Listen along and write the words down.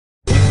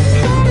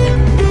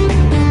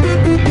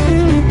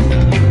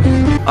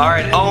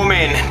Alright,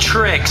 Omen,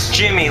 Trix,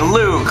 Jimmy,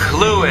 Luke,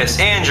 Lewis,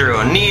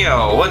 Andrew,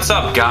 Neo. What's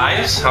up,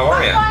 guys? How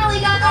are you? I finally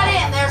got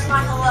in. There's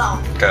my hello.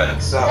 Good.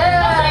 So.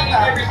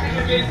 Every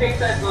single game takes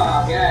that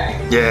block.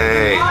 Yay.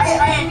 Yay.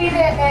 I need it.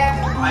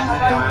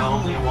 I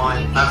only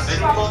want. I've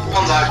been the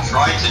ones I've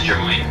tried to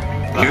join.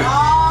 I've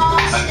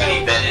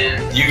only been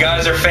in. You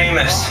guys are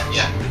famous.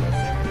 Yeah.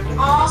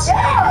 Awesome.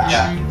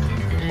 Yeah.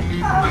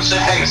 I'm so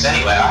famous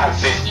anyway. I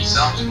have 50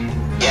 subs.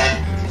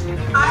 Yeah.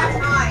 I have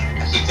 9.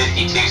 Actually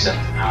 52 subs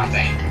now, I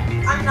think.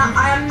 I'm not. I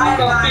have 9.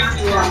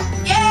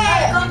 Yay!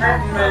 Yeah,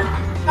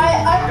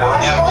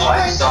 well,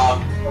 I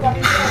sub.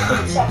 Every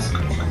sub.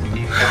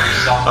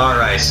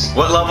 Alright,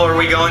 what level are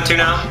we going to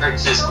now?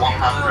 Trix is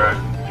 100.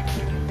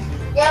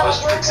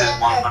 Trix is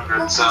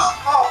 100, so.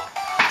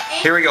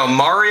 Here we go,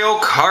 Mario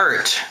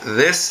Kart.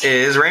 This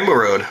is Rainbow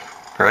Road,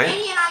 right?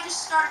 Andy and I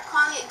just started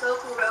calling it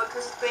Goku Road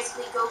because it's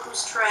basically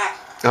Goku's track.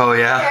 Oh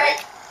yeah.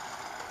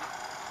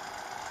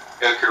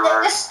 Goku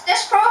Road.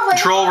 This probably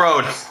Troll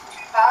Road.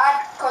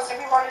 bad because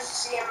everyone is the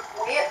same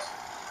weight.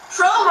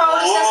 Troll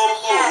Road is just a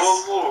yes.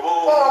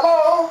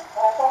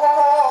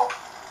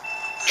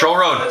 Troll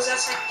Road. Is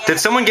just a yes. Did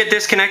someone get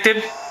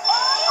disconnected?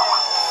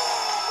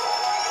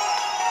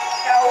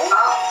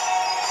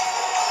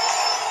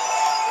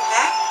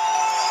 Heck?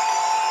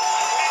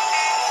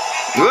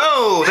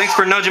 Whoa, thanks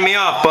for nudging me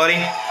off, buddy.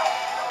 What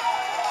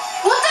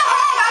the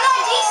heck? I got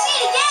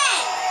DC'd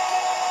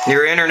again.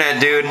 Your internet,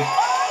 dude. No,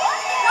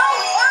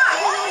 it's not.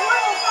 Because it was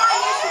working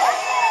fine yesterday.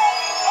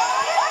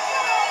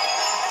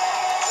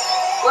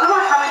 What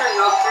about coming on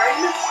your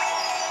screen?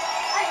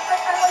 I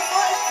like got a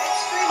split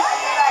screen and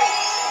then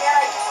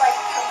I just like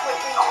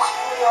completely just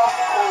flew off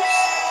the course.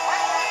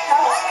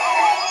 That was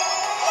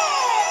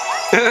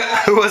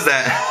Who was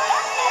that?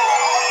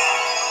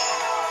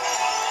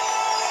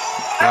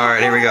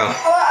 Alright, here we go.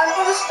 I'm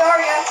gonna star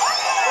ya.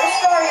 I'm gonna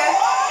star ya.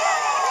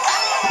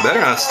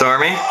 Better not star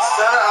me.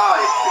 Oh,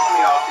 you picked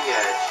me off the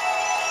edge.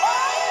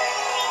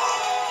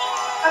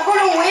 I'm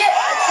gonna wait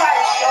and try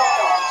to shock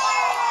dodge.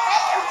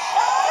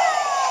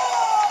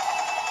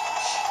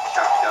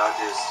 Shock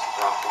dodges,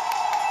 ruffle.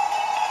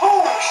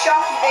 Boom!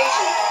 Shock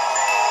evasion.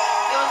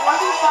 It was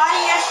working fine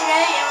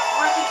yesterday. It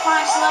was working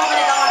fine just a little bit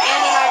ago when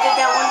Andy and I did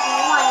that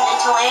 1v1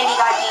 until Andy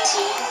got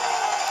DC'd.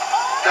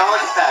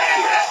 Dodge back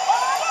here.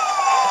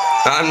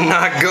 I'm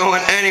not going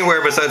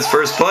anywhere besides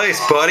first place,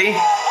 buddy.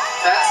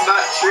 That's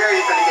not true,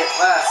 you're gonna get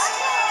less.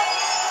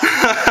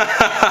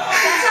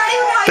 That's not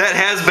even how That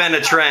has been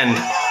a trend.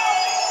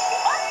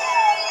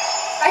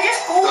 I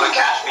just pulled Gotta it.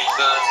 catch me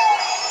first.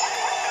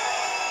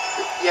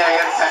 Yeah,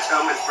 you gotta catch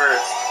Omen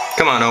first.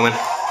 Come on, Omen.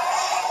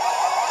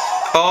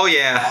 Oh,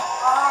 yeah.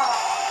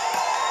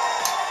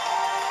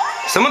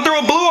 Someone throw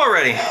a blue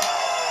already.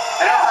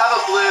 I don't have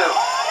a blue.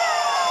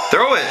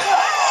 Throw it.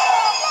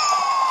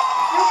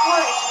 No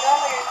worries,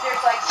 normally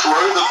there's like Throw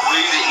the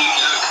blue that you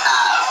don't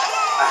have.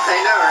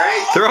 I know,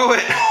 right? Throw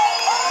it.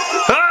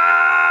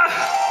 Ah!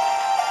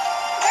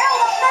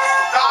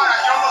 God,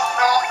 you almost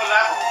fell off the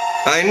level.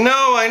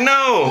 I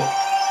know.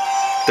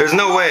 There's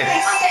no way.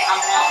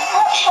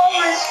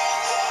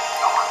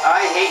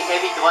 I hate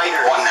heavy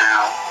gliders. What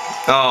now?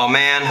 Oh,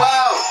 man.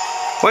 Whoa!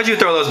 Why'd you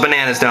throw those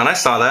bananas down? I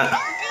saw that.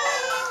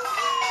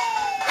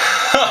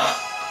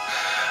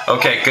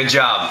 Okay, good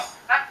job.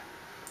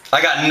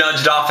 I got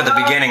nudged off at the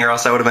beginning or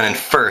else I would have been in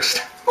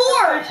first. 4.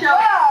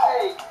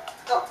 wow.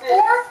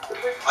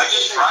 I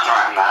just run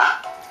around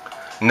that.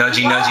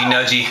 Nudgy, nudgy,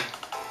 nudgy.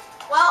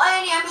 Well,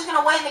 Andy, I'm just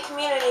gonna wait in the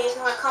community. He's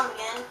gonna come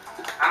again.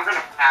 I'm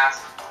gonna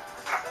pass.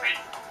 I'm gonna wait.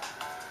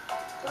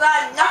 We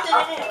got nothing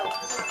to do.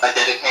 I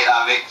dedicate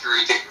our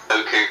victory to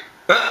Goku.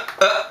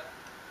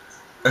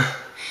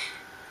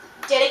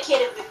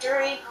 Dedicated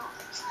victory.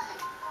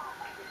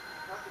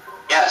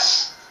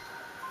 Yes.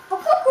 Oh,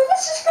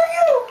 this is for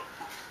you.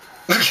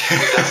 Who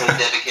doesn't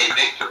dedicate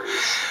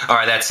victories?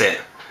 Alright, that's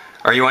it.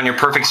 Are you on your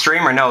perfect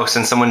stream or no,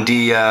 since someone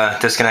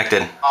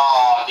disconnected?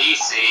 Oh,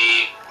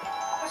 DC.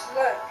 What's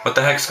good? What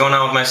the heck's going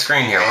on with my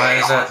screen here? Why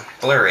is that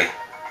blurry?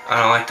 I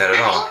don't like that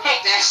at all.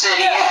 Pick that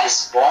city,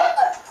 yes. What?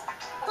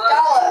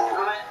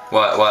 Dollar.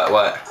 What?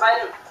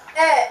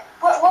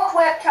 What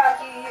webcam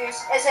do you use?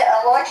 Is it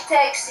a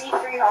Logitech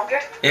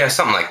C300? Yeah,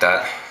 something like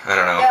that. I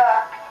don't know.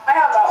 Yeah, I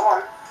have that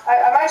one.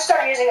 I might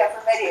start using it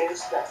for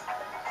videos, but...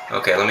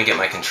 Okay, let me get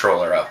my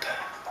controller up.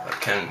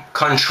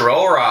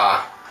 Controller!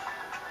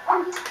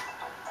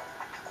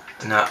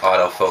 Not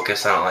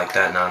autofocus, I don't like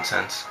that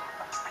nonsense.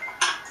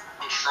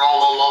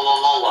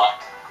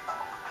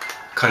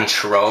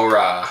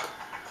 Controller.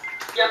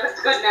 Yep,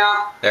 it's good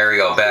now. There we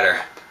go,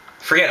 better.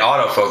 Forget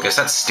autofocus,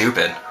 that's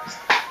stupid.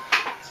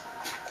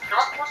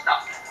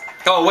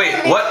 Oh wait,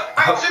 what?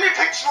 What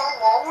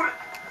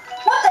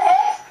the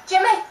heck?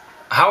 Jimmy?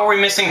 How are we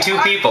missing 2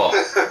 people?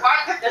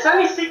 There's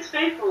only 6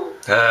 people.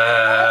 Okay.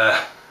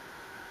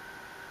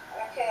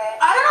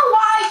 I don't know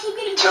why I keep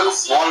getting Took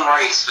DC. one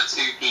race for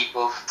 2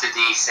 people to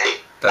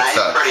DC. That That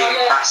sucks. is pretty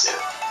impressive.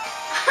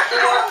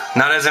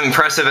 Not as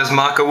impressive as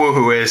Maka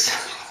Woohoo is.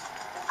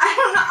 I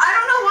don't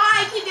know why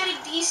I keep getting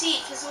DC.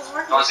 DC because it was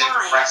working Not as fine.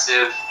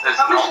 impressive as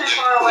How not much doing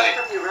too far the away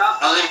glitch. from you, Ralph?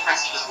 Not as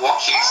impressive as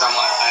watching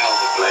someone fail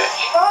the glitch.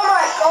 Oh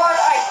my god,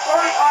 I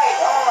burned ice.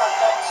 Oh my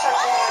god, such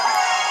a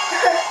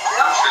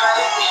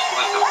People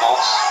at the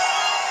boss.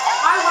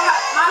 My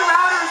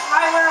router's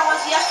right where it was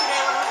yesterday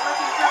when it was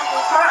working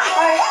perfectly fine.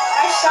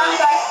 I sound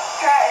like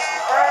trash.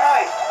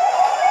 Burn ice.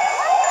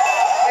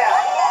 Yeah.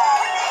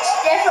 It's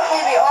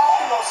definitely the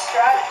optimal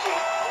strategy.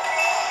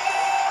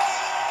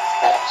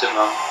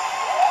 Optimum.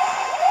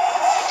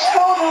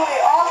 Totally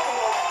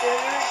optimal,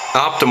 dude.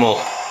 Optimal.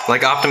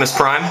 Like Optimus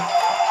Prime?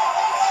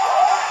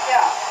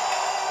 Yeah.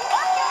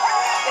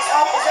 Is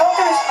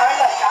Optimus Prime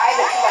that guy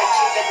that can like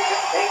change into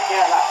different things?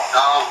 Yeah, that one.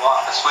 Oh,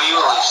 what? I swear you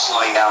were like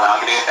slowing down.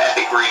 I'm gonna get the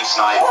epic green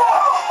snipe.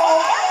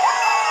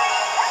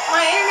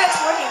 My internet's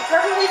working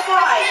perfectly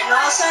fine, and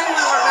all of a sudden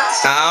when we're about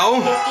to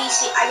Ow.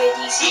 I get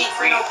DC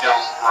for Green no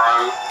kills,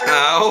 bro.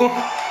 Ow.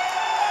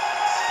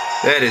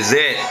 That is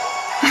it.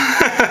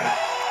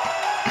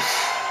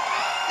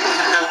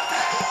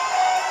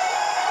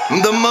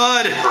 The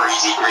mud.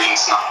 Breezy green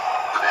snipe.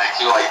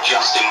 You're like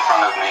just in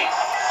front of me.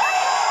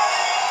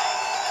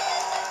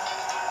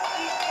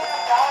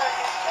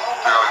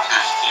 I gotta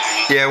catch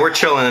Jimmy. Yeah, we're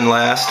chilling in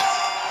last.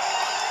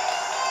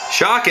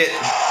 Shock it.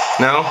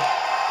 No.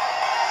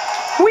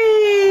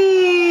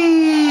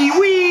 Whee!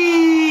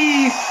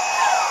 Whee!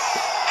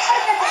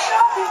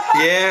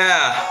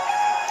 Yeah.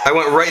 I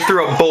went right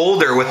through a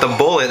boulder with the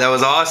bullet. That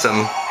was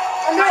awesome.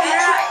 My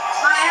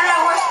internet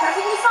works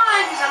perfectly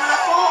fine because I'm in a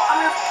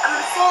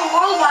full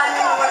worldwide and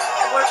it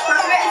works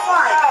perfectly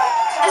fine.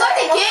 It's like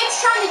the game's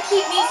trying to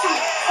keep me from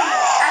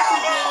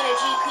actually being in a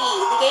GP.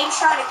 The game's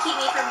trying to keep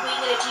me from being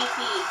in a GP.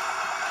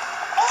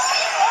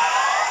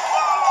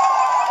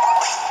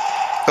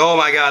 Oh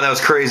my god, that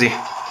was crazy.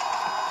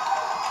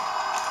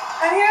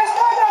 And here's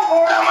my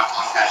number. Now I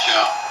can't catch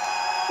up.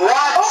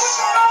 What?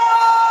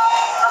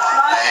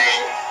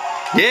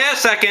 Hey. Yeah,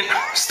 second.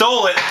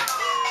 Stole it.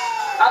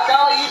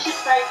 Abdallah, you should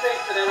say things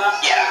for them.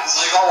 Yeah, it's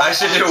like, oh, I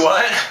should do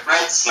what?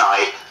 red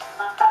snipe.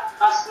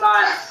 That's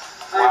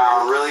nice.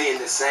 Wow, really in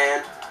the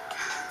sand?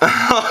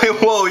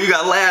 Whoa, you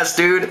got last,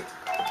 dude.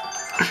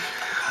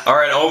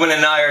 Alright, Owen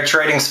and I are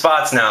trading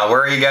spots now.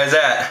 Where are you guys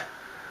at?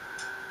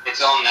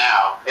 It's on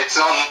now. It's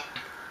on.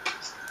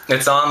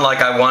 It's on like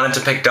I wanted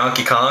to pick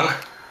Donkey Kong.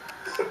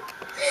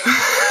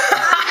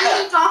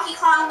 I'm Donkey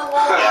Kong the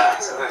Wolf. Yeah.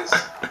 Nice.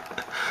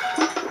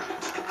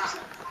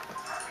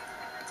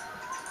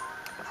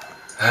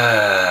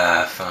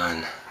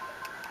 Fun.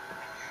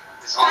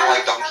 It's on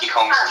like Donkey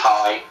Kong's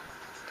tie.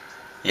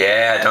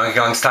 Yeah, Donkey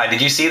Kong's tie.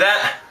 Did you see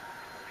that?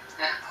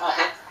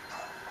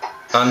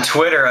 On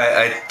Twitter,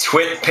 I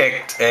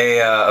twit-picked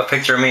a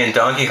picture of me in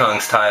Donkey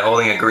Kong's tie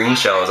holding a green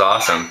shell. It was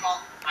awesome.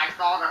 I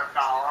thought of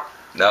Abdallah.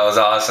 That was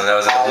awesome. That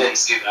was I didn't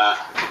see that.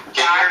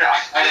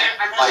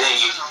 I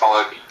didn't used to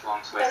follow people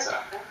on Twitter.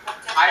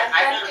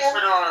 I did a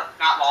Twitter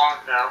not long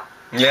ago.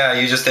 Yeah,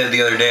 you just did it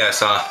the other day, I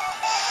saw.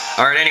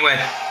 Alright, anyway.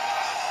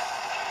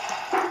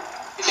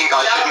 You think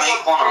I should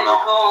make one or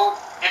not?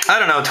 I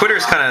don't know,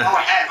 Twitter's Go kinda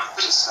ahead, I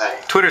couldn't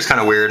say.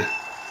 weird.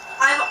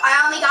 I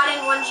only got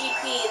in one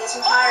GP this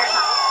entire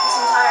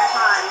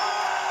time.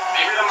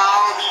 Maybe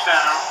tomorrow will be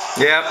better.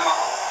 Yep.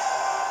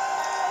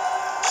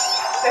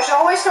 There's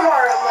always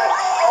tomorrow, but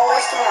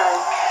always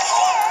tomorrow.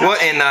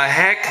 What in the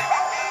heck?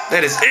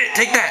 That is it.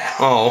 Take that.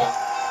 Oh.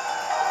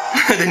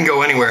 I didn't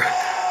go anywhere.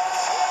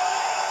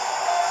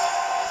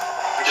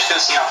 I'm just gonna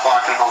see how far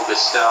I can hold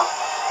this still.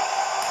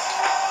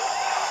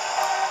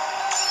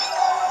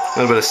 A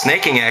little bit of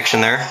snaking action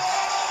there.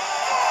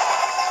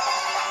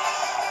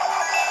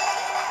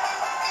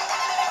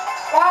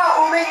 Wow,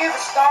 we'll make you the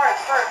star at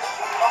first.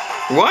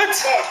 What?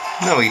 He did.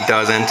 No, he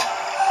doesn't.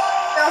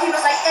 No, he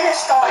was like in a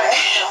star.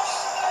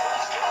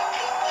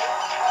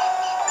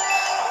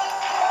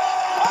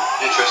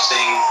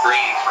 Interesting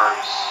green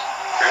first.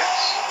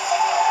 Tricks.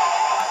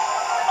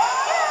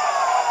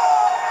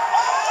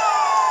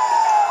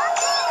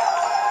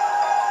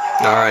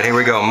 Alright, here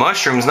we go.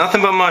 Mushrooms.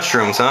 Nothing but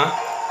mushrooms, huh?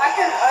 I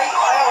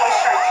always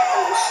try to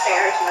get the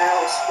stairs and I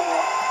always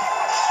feel.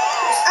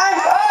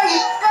 Oh,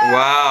 you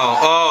Wow.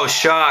 Oh,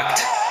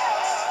 shocked.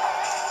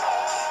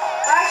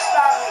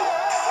 backstab me.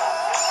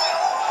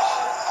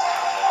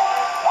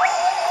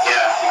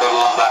 Yeah, you gotta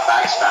love that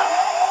backspam.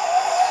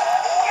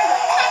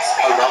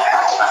 I love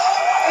backspam.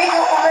 There you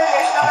go, woman.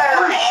 There's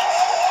another. Three.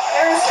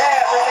 There's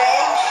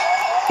revenge.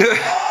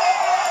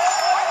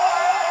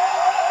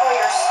 Oh,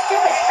 your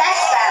stupid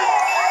backstab.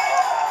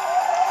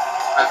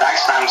 My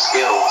backspam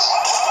skills.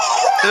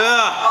 Ugh.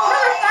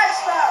 Another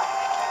backstab.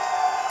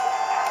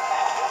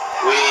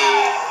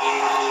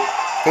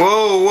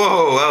 Whoa,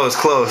 whoa. That was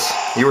close.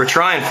 You were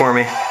trying for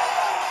me. I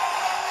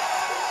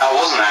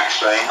wasn't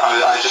actually.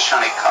 I was just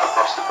trying to cut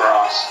across the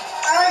grass.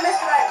 I only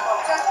missed the right one.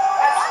 That's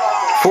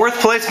lovely. Fourth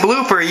place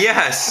blooper,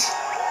 yes.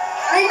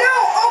 I know.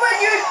 Oh my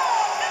dude.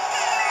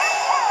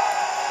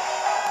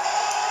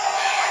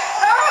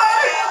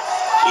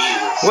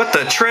 Jesus. What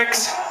the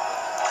tricks?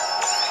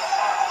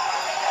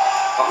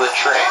 What the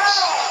tricks?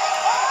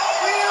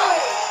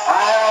 Really?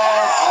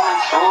 Oh, I'm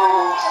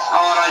full.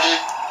 Oh, and I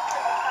just.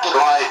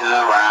 Sliding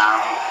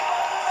around.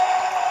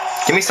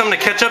 Give me something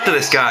to catch up to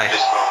this guy.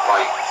 Just got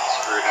quite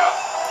screwed up.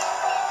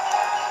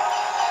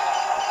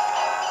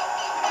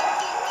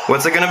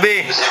 What's it gonna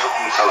be? Just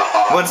everything fell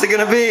apart. What's it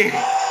gonna be?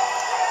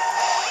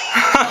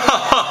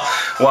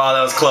 Wow,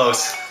 that was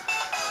close.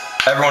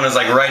 Everyone is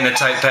like right in a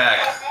tight pack.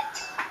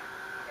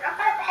 You're not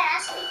gonna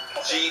pass me.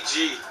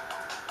 GG.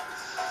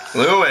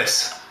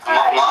 Lewis.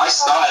 I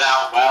started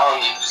out well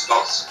and then just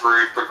got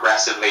screwed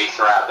progressively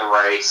throughout the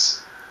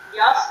race.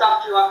 Yeah, I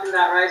stuffed you up in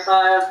that race.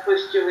 I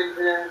pushed you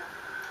into.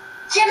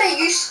 Jimmy,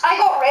 I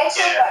got raced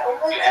Yeah.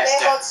 but only Yes,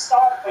 they got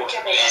started by Oh,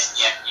 Jimmy. yes,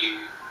 yeah,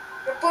 you.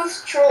 You're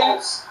both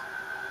trolls.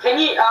 Can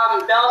you,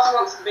 Bells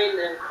wants to be in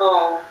the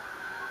call.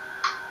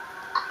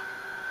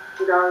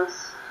 He does.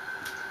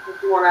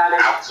 If you want to add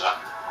it. Outer.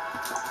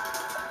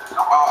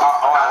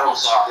 Oh, I don't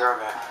suck. You're a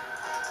man.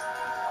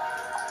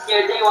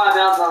 Yeah, DY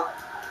Bowser.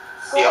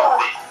 Go Yeah. on.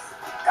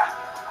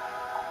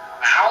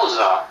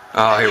 Bowser.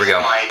 Oh, here we go.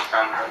 My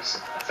cameras,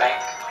 I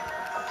think.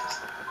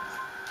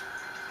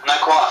 No,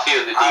 quite a few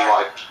of the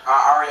DY. I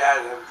already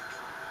added him.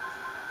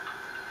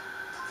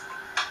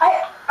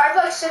 I've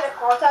like sent a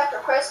contact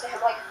request to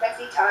him like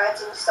 50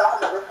 times and he still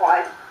hasn't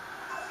replied.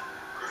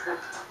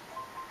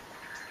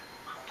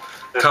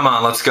 Come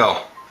on, let's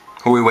go.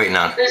 Who are we waiting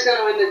on? Who's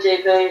gonna win the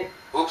GP?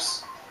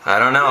 Oops. I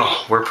don't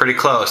know. We're pretty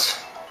close.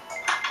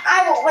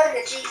 I will win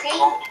the GP.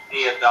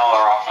 Be $1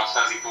 off as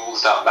soon as he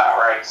balls up that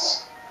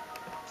race.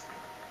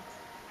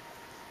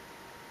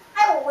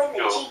 I will win the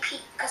GP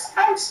because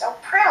I'm so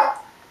proud.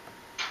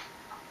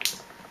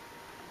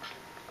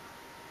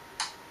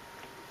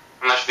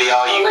 How much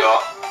VR you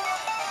got?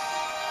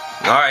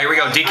 Alright, here we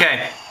go.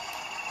 DK.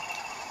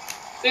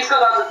 He's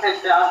got under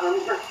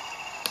 10,000.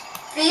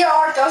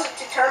 VR doesn't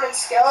determine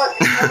skill, it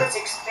determines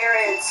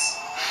experience.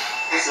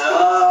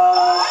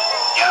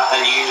 Yeah,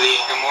 and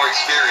usually the more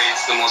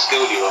experienced, the more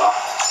skilled you are.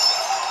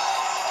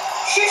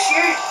 Shush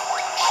you.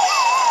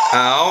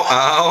 Ow,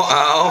 ow,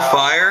 ow.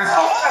 Fire.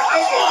 Oh,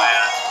 that's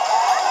fire.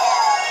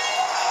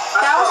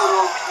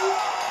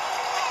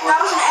 That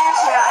was an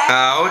accident.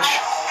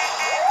 Ouch.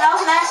 That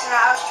was an accident.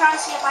 I was trying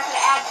to see if I could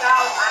add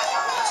Bowser. I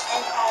thought it was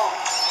end call.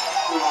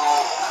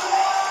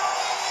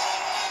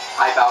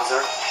 Hi,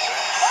 Bowser.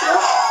 Hello.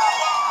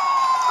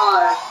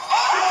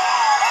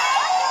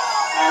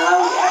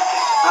 Hello there.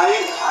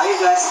 Are you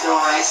guys still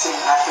racing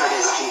after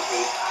this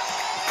GP?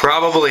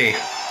 Probably.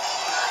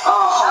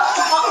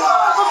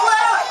 Hopefully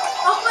I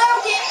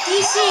don't get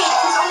DC'd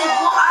because only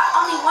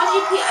one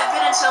GP I've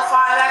been in so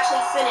far I've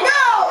actually finished.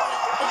 No!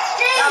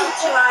 The other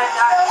two I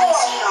got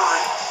DC'd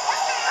on.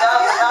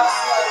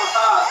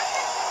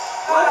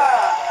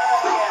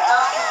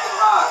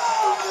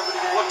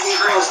 What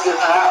tricks did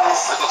that? I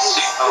got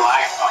super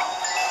lag on.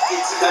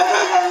 It's better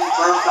than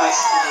Birth by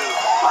Sleep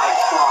by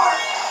far.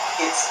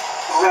 It's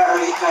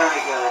very,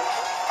 very good.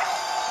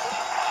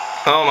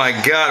 Oh my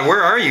god,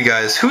 where are you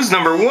guys? Who's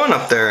number 1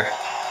 up there?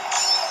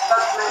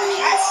 What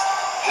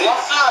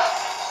the?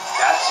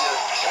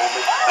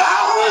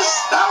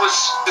 That was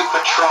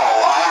super troll.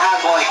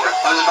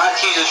 I was about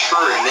to use a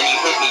shroom, then you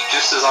hit me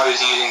just as I was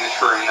using the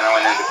shroom, then I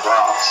went into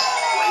grass.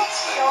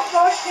 Shell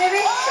coach,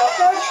 maybe? Shell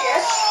coach,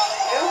 yes.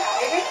 No,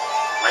 maybe?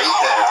 Right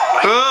there.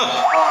 Right Ugh.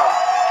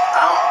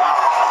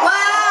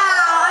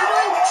 Wow, I'm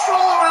doing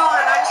troll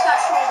around and I just got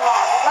trolled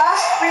off.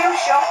 Last real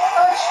shell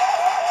coach?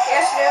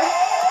 Yes, no?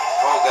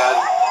 Oh god.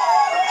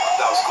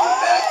 That was coming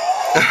back.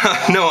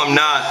 No, I'm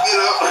not.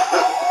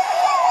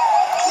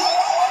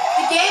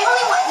 The game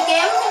only wanted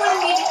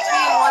me to be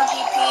in one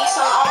GP, so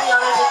all the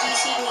others are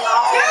DC'd me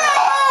off.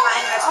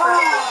 And that's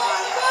perfectly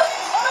fine.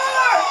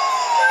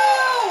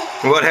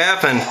 What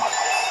happened?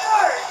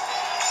 What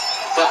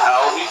the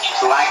hell? Who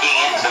keeps lagging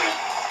into me?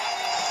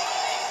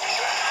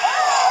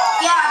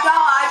 Yeah,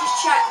 Abdallah, I just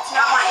checked. It's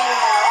not my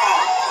internet at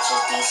all. It's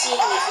just DC'ing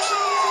me for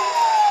some reason.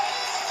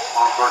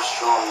 Oh, first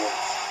trolling you.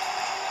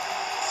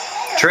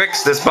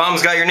 Tricks, this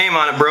bomb's got your name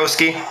on it,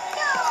 broski.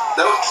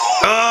 Nope.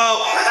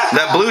 Oh,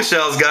 that blue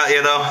shell's got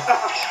you though.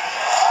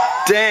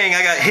 Dang,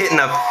 I got hit in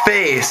the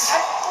face.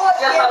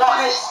 Yes, I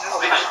finished.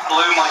 I just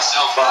blew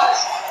myself up.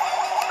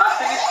 I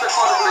finished the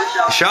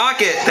qualification.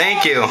 Shock it,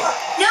 thank you.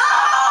 No!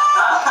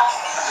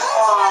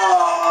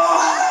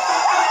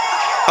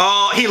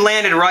 Oh, he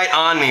landed right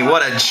on me.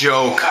 What a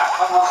joke.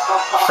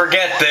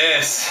 Forget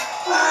this.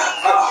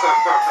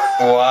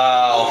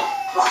 Wow.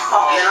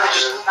 And then I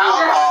just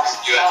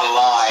passed you at the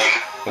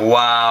line.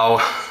 Wow.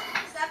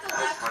 Is that the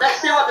left?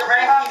 Let's see what the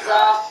rankings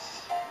are.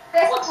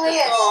 What's the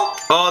Please. score?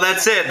 Oh,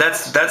 that's it.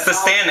 That's the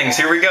standings.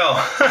 Here we go.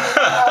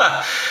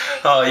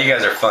 Oh, you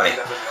guys are funny.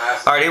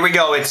 All right, here we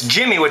go. It's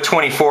Jimmy with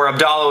 24,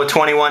 Abdallah with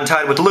 21,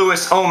 tied with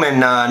Lewis,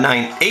 Omen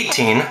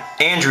 18,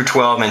 Andrew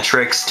 12, and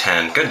Tricks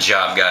 10. Good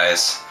job,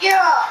 guys.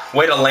 Yeah!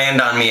 Way to land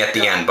on me at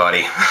the end,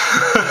 buddy.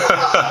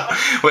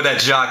 With that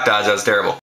jock dodge, that was terrible.